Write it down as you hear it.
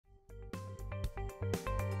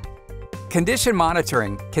Condition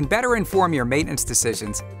monitoring can better inform your maintenance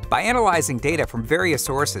decisions by analyzing data from various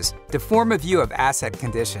sources to form a view of asset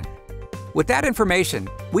condition. With that information,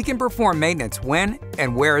 we can perform maintenance when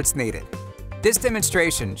and where it's needed. This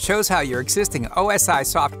demonstration shows how your existing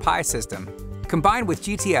OSIsoft PI system, combined with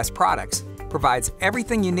GTS products, provides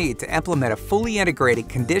everything you need to implement a fully integrated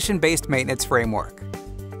condition-based maintenance framework.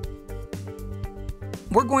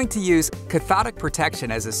 We're going to use cathodic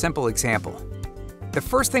protection as a simple example. The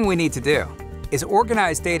first thing we need to do is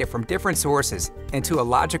organize data from different sources into a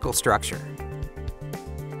logical structure.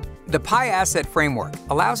 The PI Asset Framework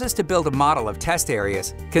allows us to build a model of test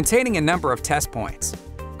areas containing a number of test points.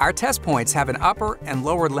 Our test points have an upper and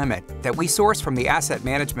lower limit that we source from the asset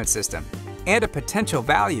management system, and a potential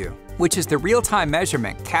value, which is the real-time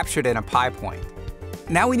measurement captured in a PI point.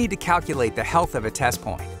 Now we need to calculate the health of a test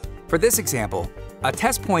point. For this example, a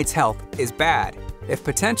test point's health is bad if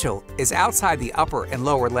potential is outside the upper and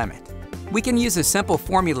lower limit. We can use a simple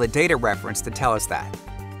formula data reference to tell us that.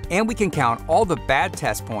 And we can count all the bad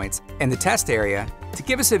test points in the test area to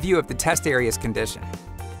give us a view of the test area's condition.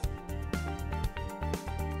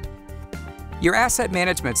 Your asset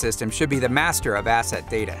management system should be the master of asset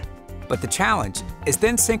data, but the challenge is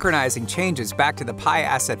then synchronizing changes back to the PI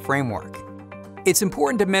Asset Framework. It's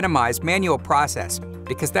important to minimize manual process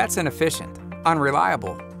because that's inefficient,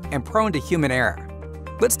 unreliable, and prone to human error.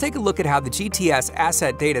 Let's take a look at how the GTS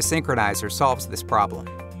Asset Data Synchronizer solves this problem.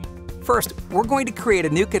 First, we're going to create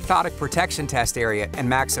a new cathodic protection test area in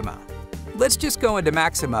Maximo. Let's just go into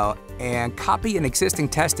Maximo and copy an existing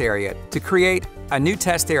test area to create a new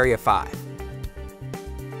test area 5.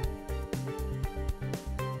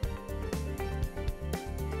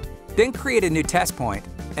 Then create a new test point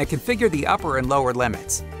and configure the upper and lower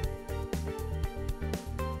limits.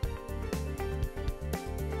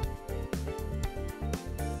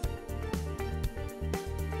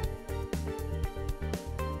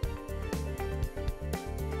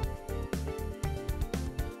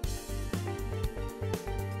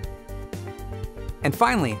 And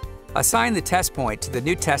finally, assign the test point to the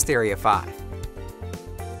new test area 5.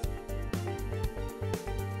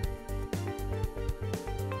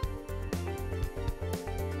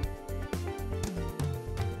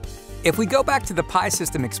 If we go back to the PI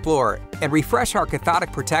System Explorer and refresh our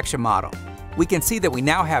cathodic protection model, we can see that we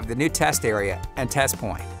now have the new test area and test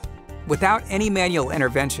point. Without any manual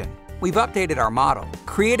intervention, we've updated our model,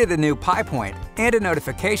 created a new PI point, and a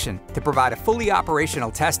notification to provide a fully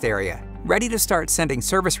operational test area, ready to start sending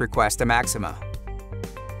service requests to Maximo.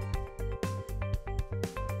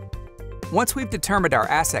 Once we've determined our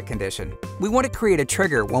asset condition, we want to create a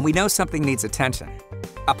trigger when we know something needs attention.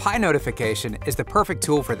 A PI notification is the perfect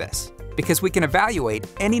tool for this, because we can evaluate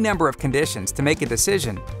any number of conditions to make a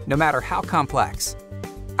decision, no matter how complex.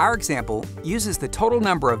 Our example uses the total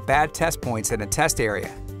number of bad test points in a test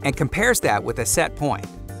area and compares that with a set point.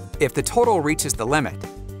 If the total reaches the limit,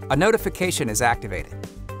 a notification is activated.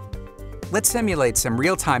 Let's simulate some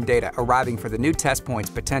real-time data arriving for the new test point's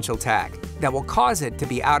potential tag that will cause it to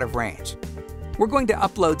be out of range. We're going to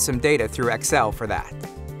upload some data through Excel for that.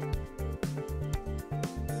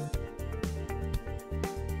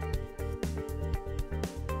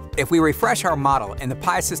 If we refresh our model in the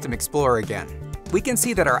PI System Explorer again, we can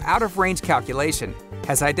see that our out-of-range calculation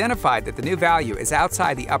has identified that the new value is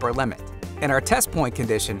outside the upper limit, and our test point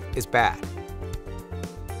condition is bad.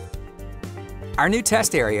 Our new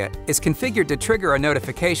test area is configured to trigger a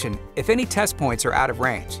notification if any test points are out of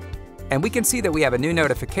range, and we can see that we have a new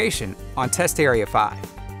notification on test area 5.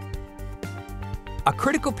 A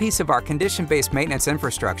critical piece of our condition-based maintenance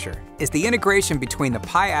infrastructure is the integration between the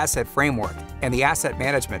PI Asset Framework and the asset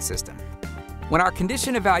management system. When our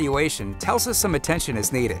condition evaluation tells us some attention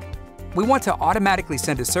is needed, we want to automatically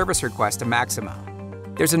send a service request to Maximo.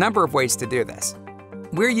 There's a number of ways to do this.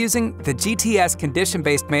 We're using the GTS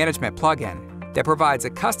Condition-Based Management plugin that provides a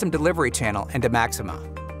custom delivery channel into Maximo.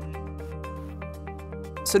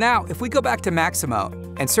 So now, if we go back to Maximo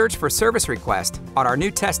and search for service request on our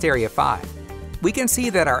new test area 5, we can see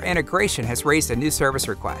that our integration has raised a new service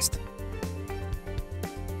request.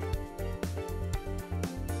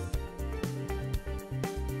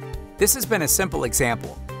 This has been a simple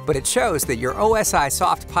example, but it shows that your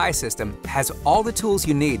OSIsoft PI system has all the tools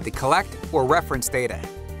you need to collect or reference data,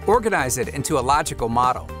 organize it into a logical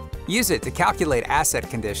model, use it to calculate asset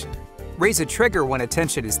condition, raise a trigger when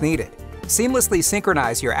attention is needed, seamlessly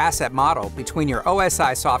synchronize your asset model between your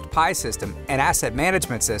OSIsoft PI system and asset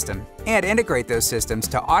management system, and integrate those systems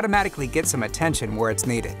to automatically get some attention where it's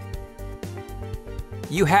needed.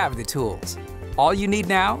 You have the tools. All you need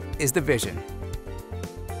now is the vision.